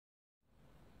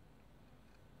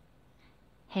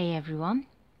Hey everyone.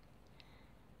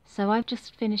 So I've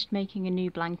just finished making a new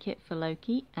blanket for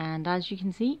Loki, and as you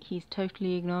can see he's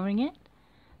totally ignoring it.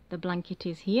 The blanket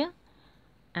is here,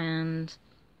 and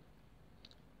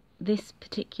this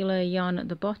particular yarn at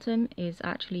the bottom is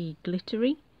actually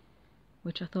glittery,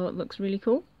 which I thought looks really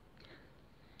cool.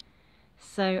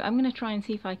 So I'm going to try and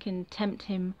see if I can tempt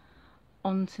him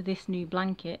onto this new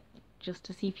blanket just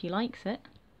to see if he likes it.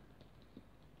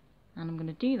 And I'm going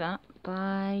to do that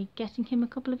by getting him a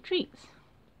couple of treats.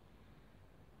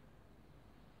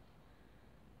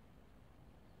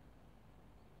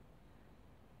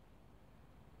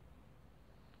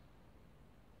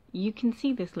 You can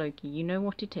see this, Loki. You know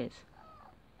what it is.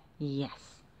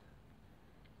 Yes.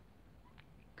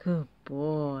 Good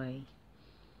boy.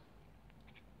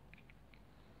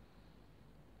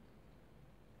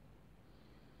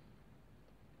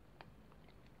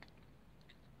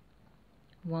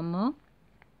 One more.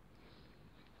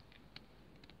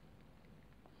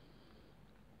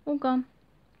 All gone.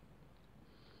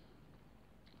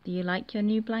 Do you like your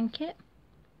new blanket?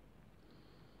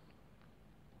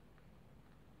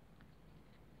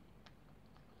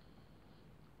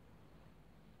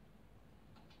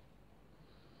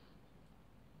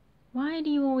 Why do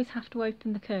you always have to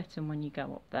open the curtain when you go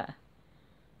up there?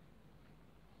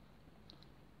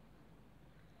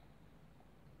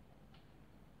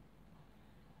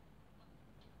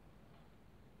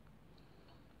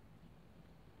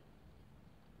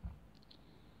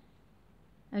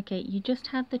 Okay, you just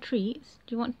had the treats.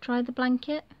 Do you want to try the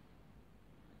blanket?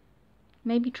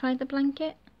 Maybe try the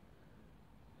blanket?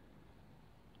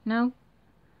 No?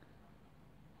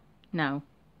 No.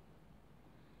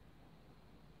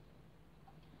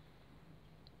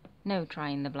 No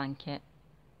trying the blanket.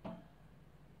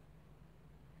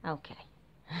 Okay.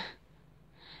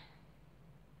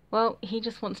 Well, he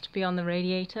just wants to be on the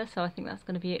radiator, so I think that's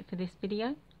going to be it for this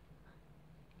video.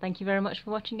 Thank you very much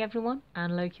for watching, everyone,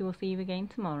 and Loki will see you again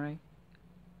tomorrow.